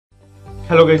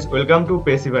Hello guys, welcome to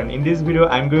Passive. In this video,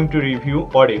 I'm going to review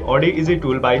Oode. Oode is a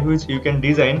tool by which you can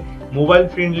design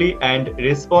mobile-friendly and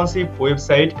responsive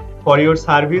website for your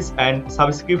service and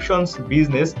subscriptions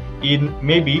business in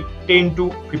maybe 10 to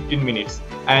 15 minutes.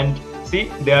 And see,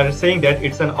 they are saying that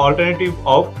it's an alternative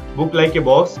of Book Like a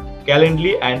Boss,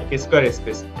 Calendly, and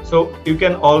Squarespace. So you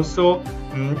can also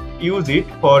use it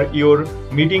for your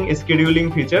meeting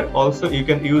scheduling feature. Also, you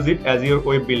can use it as your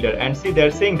web builder. And see,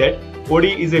 they're saying that Oode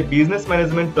is a business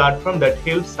management platform that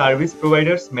helps service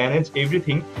providers manage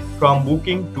everything from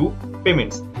booking to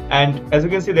payments. And as you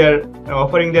can see, they are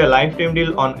offering their lifetime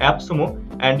deal on Appsumo,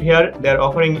 and here they are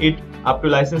offering it up to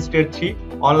license tier 3.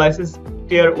 On license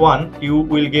tier 1, you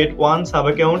will get 1 sub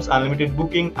accounts, unlimited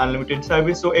booking, unlimited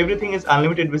service. So everything is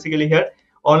unlimited basically here.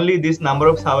 Only this number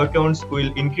of sub accounts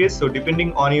will increase, so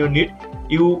depending on your need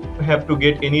you have to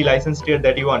get any license tier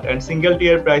that you want. And single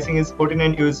tier pricing is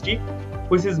 49 USD,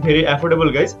 which is very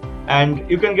affordable guys, and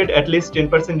you can get at least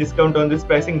 10% discount on this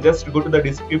pricing. Just go to the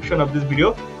description of this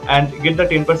video and get the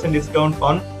 10% discount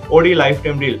on Oode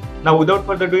lifetime deal. Now without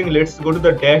further ado, let's go to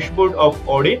the dashboard of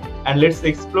Oode and let's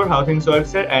explore how things work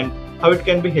here and how it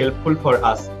can be helpful for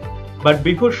us. But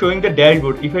before showing the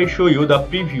dashboard, if I show you the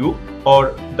preview or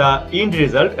the end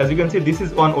result, as you can see, this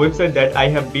is one website that I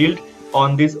have built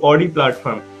on this Oode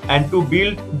platform. And to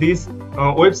build this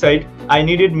website, I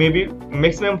needed maybe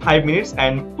maximum 5 minutes,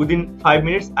 and within 5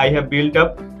 minutes I have built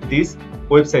up this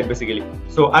website basically.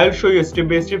 So I'll show you step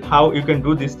by step how you can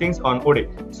do these things on Oode.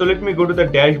 So let me go to the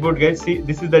dashboard guys. See,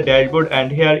 this is the dashboard,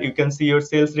 and here you can see your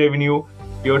sales revenue,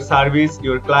 your service,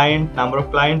 your client, number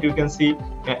of client you can see,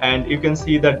 and you can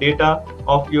see the data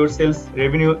of your sales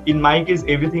revenue. In my case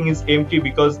everything is empty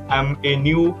because I'm a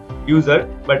new user,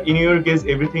 but in your case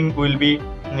everything will be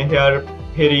here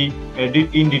very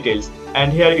in details.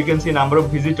 And here you can see number of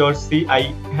visitors. See,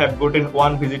 I have gotten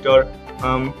one visitor,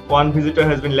 one visitor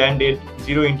has been landed,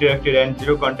 0 interacted and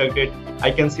 0 contacted.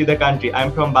 I can see the country,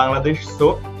 I'm from Bangladesh,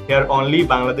 so here only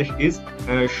Bangladesh is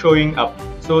showing up.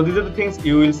 So these are the things.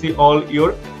 You will see all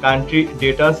your country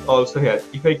data also here.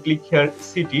 If I click here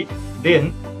city,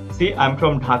 then see I'm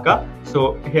from Dhaka,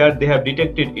 so here they have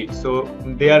detected it, so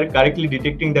they are correctly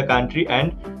detecting the country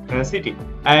and city.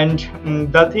 And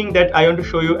the thing that I want to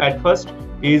show you at first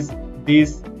is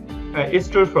this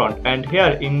storefront, and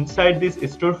here inside this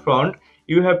storefront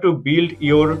you have to build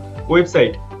your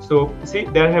website. So see,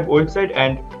 there have website,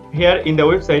 and here in the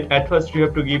website at first you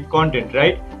have to give content,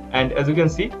 right? And as you can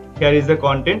see, here is the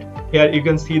content. Here you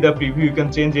can see the preview, you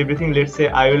can change everything. Let's say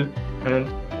I will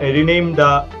rename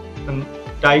the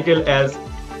title as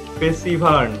Passive,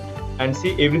 and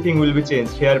see everything will be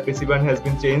changed. Here Passive has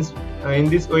been changed. In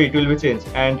this way it will be changed,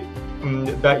 and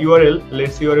the URL,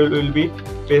 let's say URL will be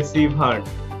Passive,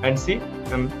 and see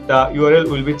the URL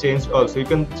will be changed also. You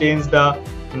can change the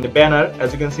banner.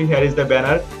 As you can see, here is the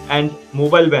banner and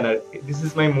mobile banner. This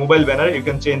is my mobile banner, you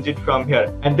can change it from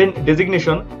here. And then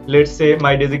designation, let's say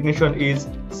my designation is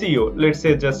CEO. Let's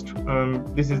say just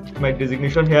this is my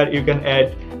designation. Here you can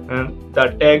add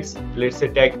the tags, let's say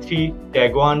tag 3,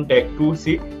 tag 1, tag 2.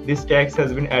 See, this tags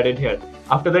has been added here.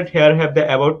 After that, here I have the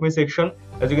about me section.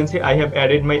 As you can see, I have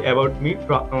added my about me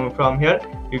from here.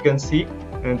 You can see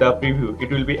the preview, it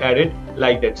will be added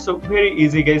like that. So very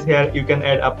easy guys. Here you can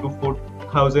add up to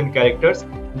 4,000 characters.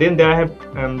 Then there I have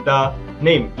the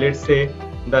name. Let's say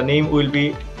the name will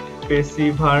be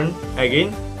Passive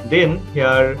again. Then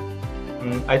here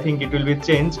I think it will be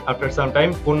changed after some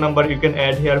time. Phone number, you can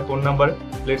add here phone number.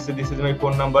 Let's say this is my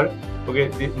phone number. Okay,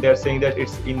 they are saying that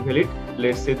it's invalid.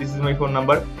 Let's say this is my phone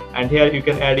number, and here you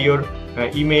can add your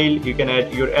email, you can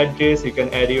add your address, you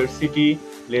can add your city.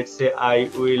 Let's say I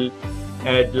will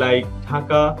add like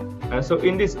Dhaka. So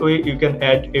in this way you can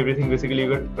add everything basically.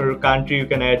 Your country you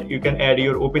can add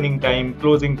your opening time,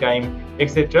 closing time,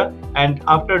 etc. And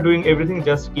after doing everything,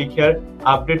 just click here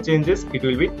update changes, it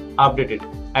will be updated.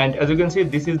 And as you can see,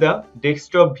 this is the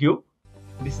desktop view.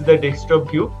 This is the desktop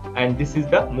view, and this is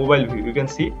the mobile view. You can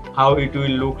see how it will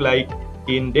look like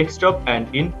in desktop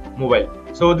and in mobile.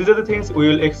 So these are the things. We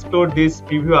will explore this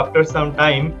preview after some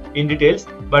time in details,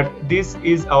 but this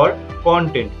is our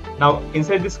content. Now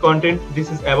inside this content, this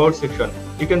is about section.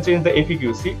 You can change the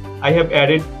FAQ. See, I have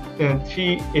added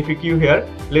 3 FAQ here.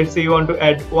 Let's say you want to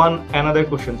add another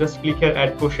question, just click here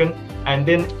add question, and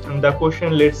then the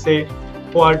question, let's say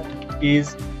what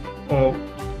is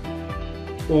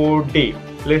Oode.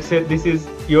 Let's say this is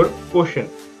your question,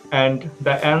 and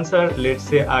the answer, let's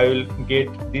say I will get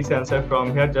this answer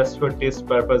from here just for test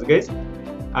purpose guys.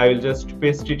 I will just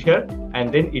paste it here,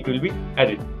 and then it will be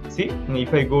added. See,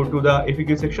 if I go to the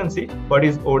FAQ section, see what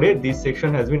is Oode, this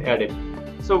section has been added.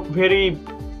 So very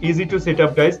easy to set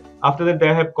up guys. After that, they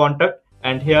have contact.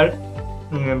 and here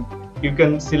you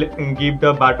can select, give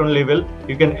the button label.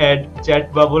 You can add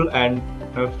chat bubble and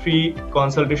free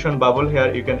consultation bubble.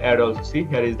 Here you can add also. See,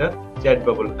 here is the chat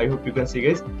bubble. I hope you can see,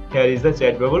 guys. Here is the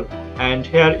chat bubble, and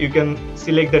here you can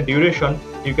select the duration.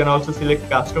 You can also select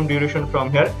custom duration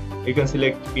from here. You can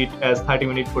select it as 30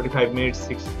 minutes, 45 minutes,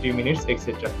 60 minutes,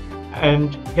 etc.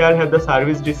 And here have the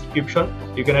service description.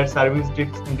 You can add service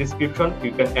description.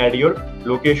 You can add your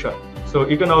location. So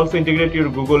you can also integrate your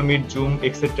Google Meet, Zoom,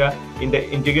 etc. in the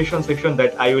integration section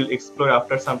that I will explore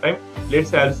after some time. Let's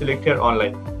say I'll select here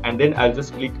online, and then I'll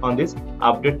just click on this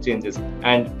update changes.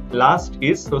 And last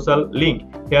is social link.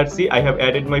 Here see, I have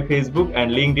added my Facebook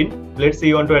and LinkedIn. Let's say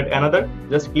you want to add another,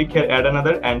 just click here add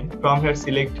another, and from here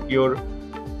select your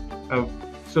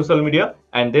social media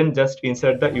and then just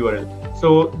insert the URL.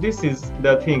 So this is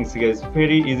the things, guys,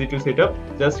 very easy to set up.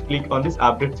 Just click on this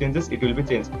update changes, it will be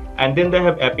changed. And then they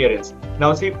have appearance.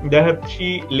 Now see, they have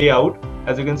 3 layout.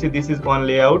 As you can see, this is one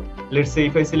layout. Let's say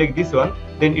if I select this one,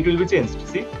 then it will be changed.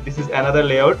 See, this is another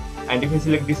layout, and if I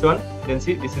select this one, then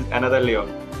see, this is another layout.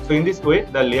 So in this way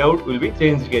the layout will be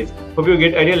changed, guys. Hope you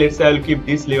get idea. Let's say I will keep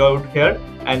this layout here,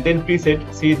 and then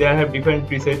preset. See, they have different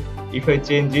preset. If I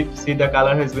change it, see, the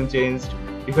color has been changed.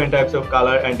 Different types of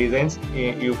color and designs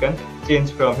you can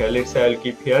change from here. Let's say I'll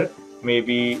keep here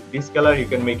maybe this color. You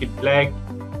can make it black,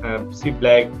 see,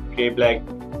 black, gray, black.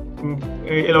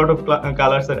 A lot of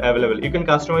colors are available. You can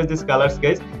customize these colors,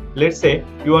 guys. Let's say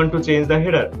you want to change the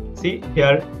header. See,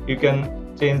 here you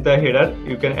can change the header.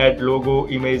 You can add logo,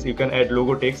 image. You can add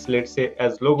logo text. Let's say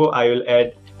as logo I will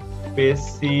add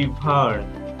Perseverance,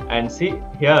 and see,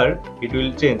 here it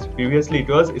will change. Previously it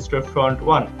was storefront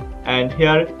 1, and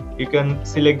here you can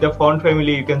select the font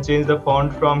family. You can change the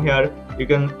font from here. You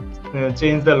can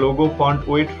change the logo font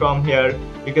weight from here.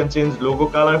 You can change logo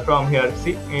color from here.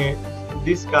 See,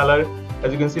 this color,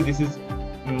 as you can see, this is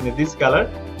this color.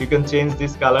 You can change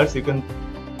these colors. You can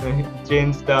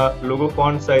change the logo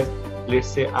font size. Let's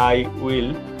say I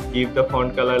will give the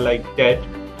font color like that.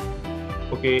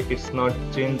 Okay, it's not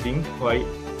changing. Why?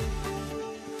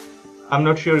 I'm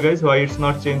not sure, guys, why it's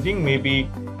not changing. Maybe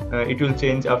it will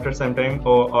change after some time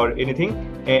or anything.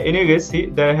 Anyway, guys, see,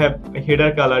 they have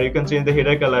header color. You can change the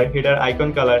header color, header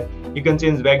icon color. You can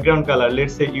change background color.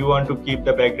 Let's say you want to keep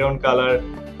the background color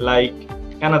like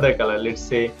another color. Let's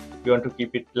say you want to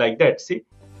keep it like that. See,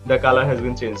 the color has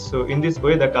been changed. So in this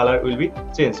way the color will be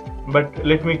changed, but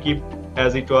let me keep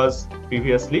as it was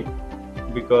previously,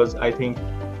 because I think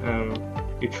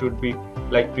it should be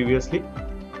like previously.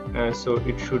 So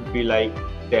it should be like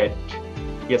that.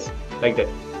 Yes, like that.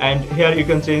 And here you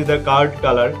can change the card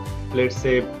color. Let's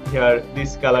say here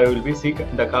this color will be, see,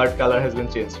 the card color has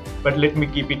been changed, but let me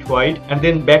keep it white. And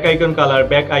then back icon color,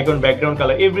 back icon background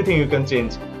color, everything you can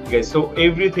change, guys. So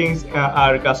everything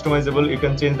are customizable. You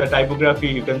can change the typography.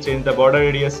 You can change the border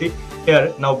radius. See,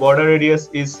 here now border radius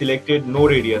is selected, no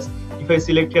radius. If I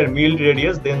select here mild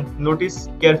radius, then notice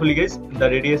carefully, guys, the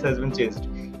radius has been changed.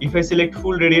 If I select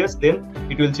full radius, then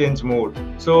it will change more.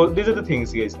 So these are the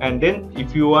things, guys. And then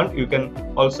if you want, you can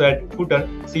also add footer.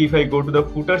 See, if I go to the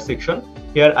footer section,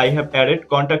 here I have added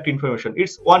contact information.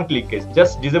 It's one click, guys.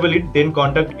 Just disable it, then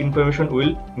contact information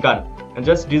will gone. And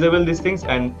just disable these things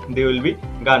and they will be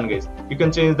gone, guys. You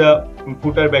can change the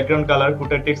footer background color,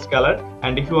 footer text color,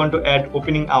 and if you want to add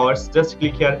opening hours, just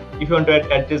click here. If you want to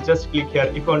add address, just click here.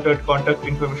 If you want to add contact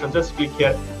information, just click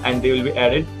here, and they will be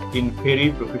added in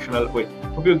very professional way.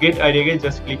 Hope you get idea, guys.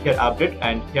 Just click here update,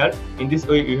 and here in this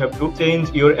way you have to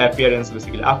change your appearance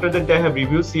basically. After that I have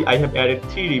reviews. See, I have added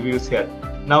 3 reviews here.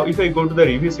 Now if I go to the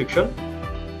review section,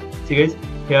 see, guys,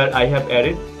 here I have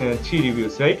added 3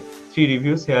 reviews, right? 3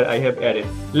 reviews here I have added.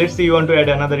 Let's say you want to add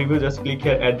another review, just click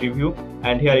here add review,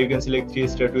 and here you can select 3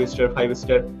 star, 2 star, 5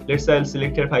 star. Let's say I'll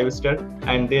select here 5 star,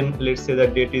 and then let's say the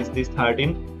date is this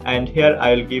 13, and here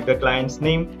I'll give the client's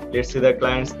name. Let's say the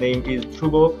client's name is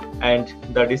Dhruvo, and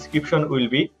the description will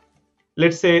be,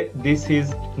 let's say this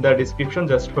is the description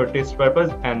just for test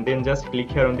purpose, and then just click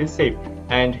here on this save,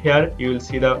 and here you will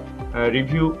see the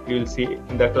review. You will see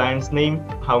the client's name,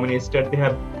 how many stars they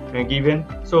have given.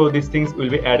 So these things will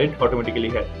be added automatically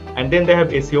here. And then they have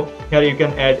SEO. Here you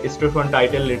can add storefront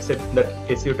title. Let's say that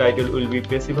SEO title will be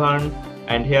Perseverance,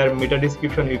 and here meta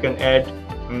description you can add.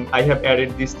 I have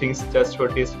added these things just for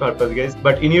test purpose, guys,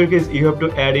 but in your case you have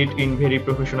to add it in very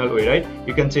professional way, right?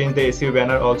 You can change the SEO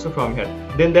banner also from here.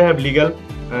 Then they have legal.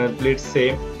 Let's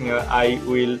say I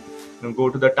will go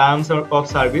to the terms of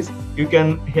service. You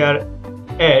can here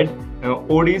add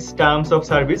Oode's terms of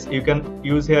service. You can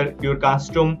use here your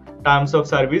custom terms of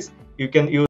service. You can use